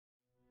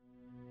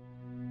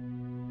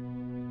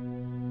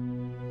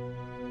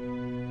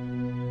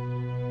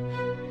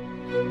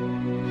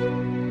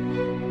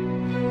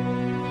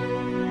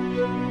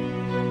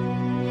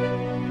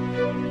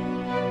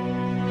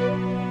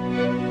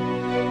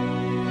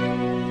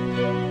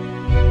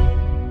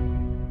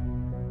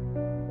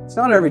It's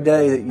not every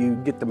day that you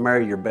get to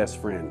marry your best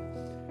friend.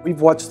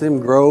 We've watched them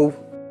grow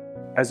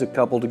as a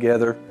couple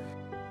together,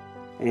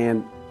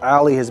 and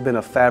Allie has been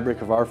a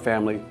fabric of our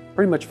family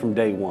pretty much from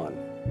day one.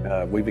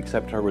 We've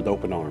accepted her with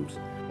open arms.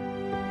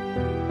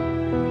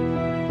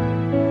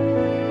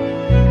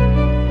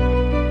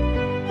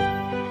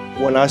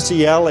 When I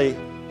see Allie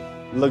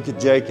look at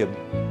Jacob,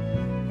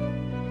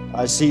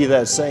 I see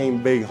that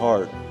same big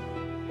heart.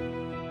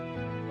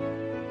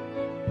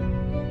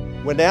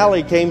 When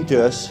Allie came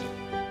to us,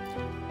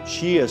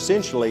 she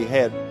essentially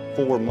had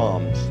 4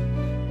 moms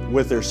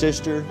with her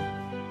sister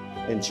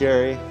and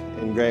Cherry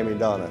and Grammy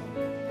Donna.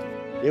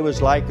 It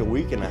was like a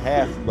week and a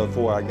half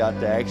before I got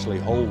to actually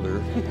hold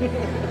her.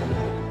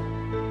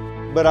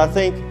 But I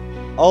think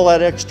all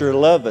that extra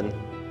loving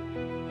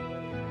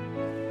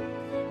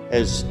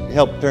has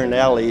helped turn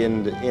Allie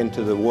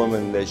into the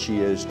woman that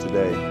she is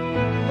today.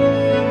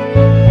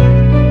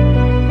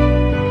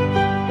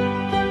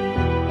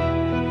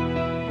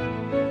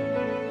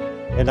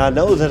 And I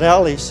know that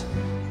Allie's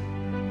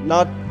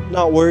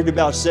not worried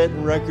about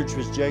setting records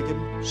with Jacob.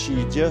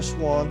 She just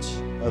wants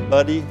a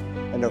buddy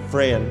and a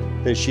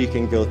friend that she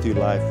can go through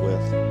life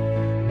with.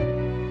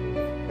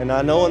 And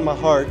I know in my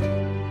heart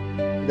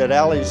that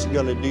Allie's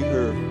gonna do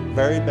her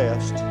very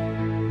best.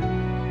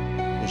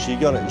 And she's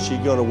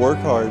gonna work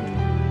hard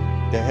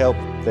to help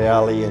the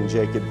Allie and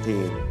Jacob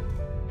team.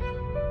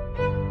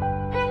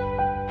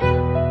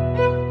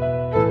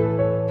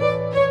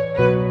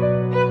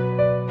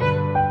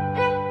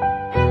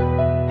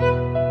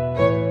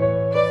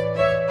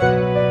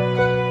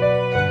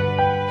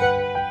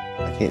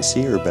 I can't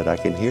see her, but I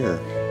can hear her.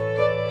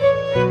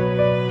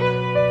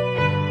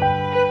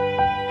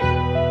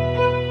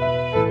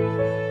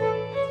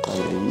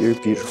 Oh, you're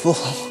beautiful.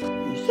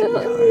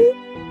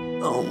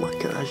 Oh my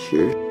gosh,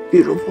 you're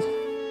beautiful.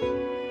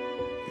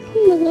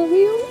 I love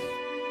you.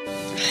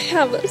 I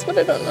have this, but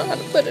I don't know how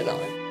to put it on.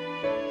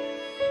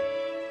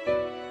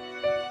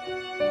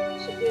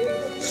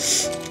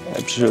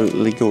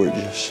 Absolutely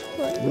gorgeous.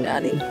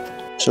 Daddy.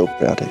 So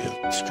proud of you.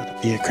 It's gonna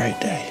be a great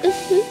day.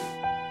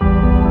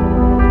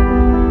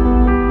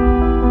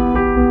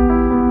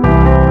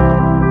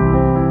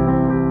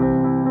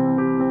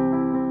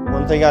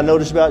 One thing I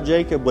noticed about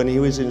Jacob when he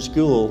was in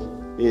school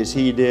is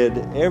he did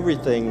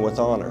everything with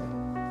honor.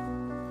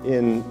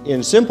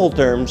 In simple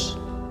terms,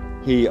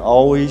 he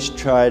always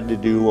tried to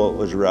do what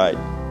was right,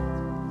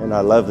 and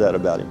I love that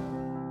about him.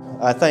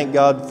 I thank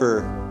God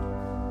for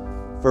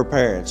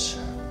parents,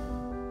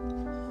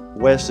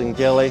 Wes and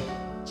Kelly,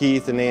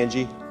 Keith and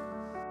Angie.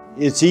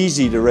 It's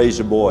easy to raise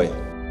a boy,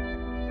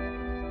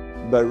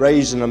 but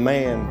raising a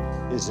man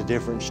is a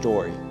different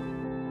story.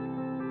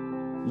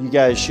 You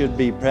guys should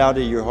be proud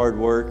of your hard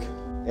work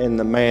and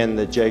the man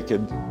that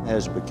Jacob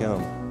has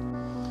become.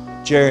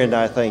 Cherry and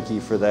I thank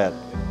you for that.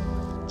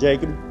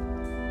 Jacob,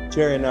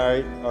 Cherry and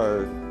I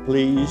are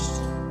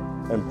pleased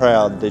and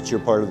proud that you're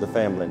part of the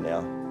family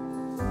now.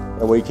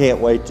 And we can't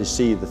wait to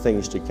see the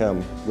things to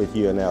come with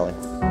you and Allie.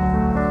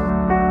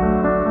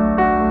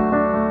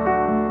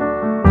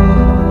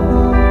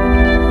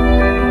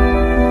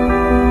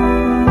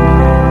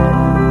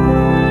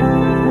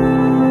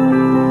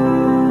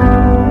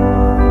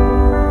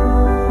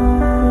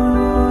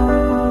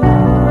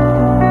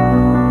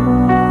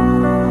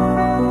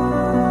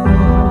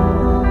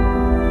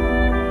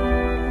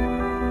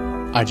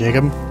 I,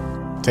 Jacob,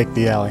 take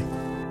thee, Allie,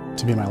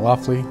 to be my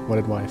lawfully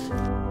wedded wife,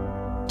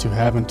 to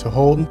have and to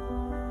hold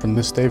from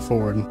this day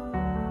forward,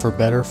 for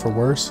better, for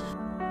worse,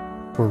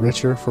 for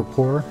richer, for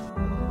poorer,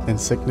 in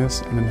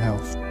sickness and in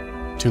health,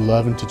 to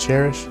love and to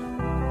cherish,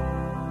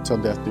 till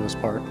death do us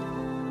part.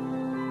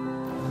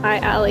 I,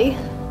 Allie,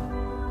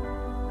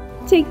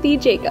 take thee,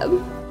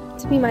 Jacob,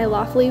 to be my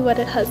lawfully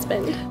wedded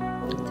husband,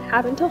 to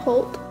have and to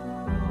hold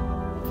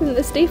from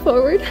this day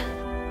forward,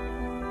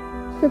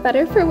 for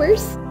better, for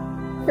worse,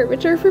 for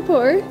richer, for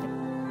poor,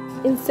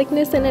 in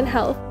sickness and in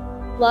health,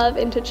 love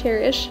and to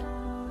cherish,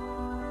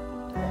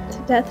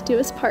 to death do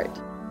us part.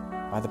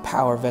 By the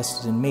power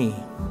vested in me,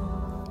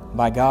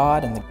 by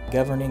God and the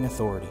governing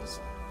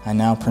authorities, I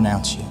now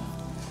pronounce you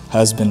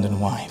husband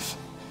and wife.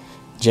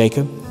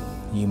 Jacob,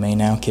 you may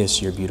now kiss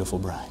your beautiful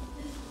bride.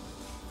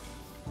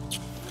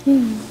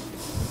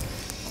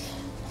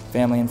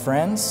 Family and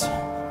friends,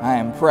 I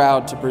am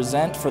proud to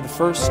present for the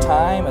first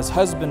time as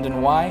husband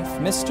and wife,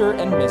 Mr.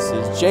 and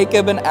Mrs.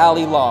 Jacob and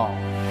Allie Long.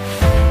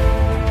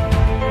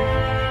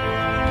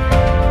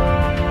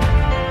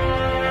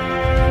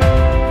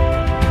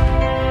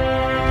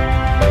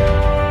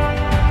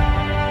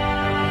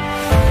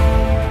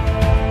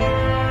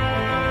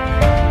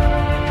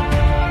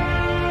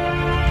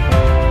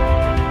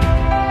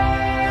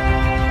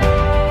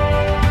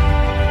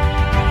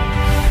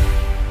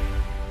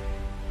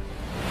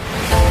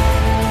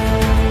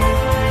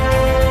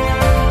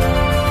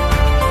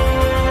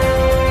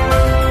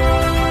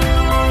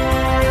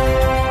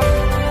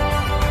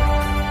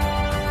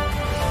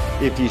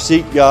 If you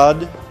seek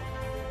God,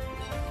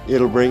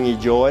 it'll bring you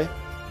joy.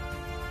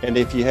 And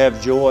if you have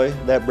joy,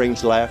 that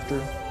brings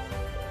laughter.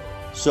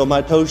 So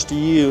my toast to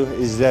you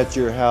is that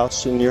your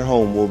house and your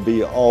home will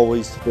be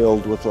always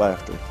filled with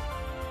laughter.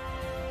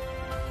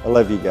 I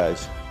love you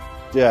guys.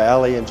 Yeah,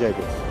 Allie and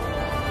Jacob.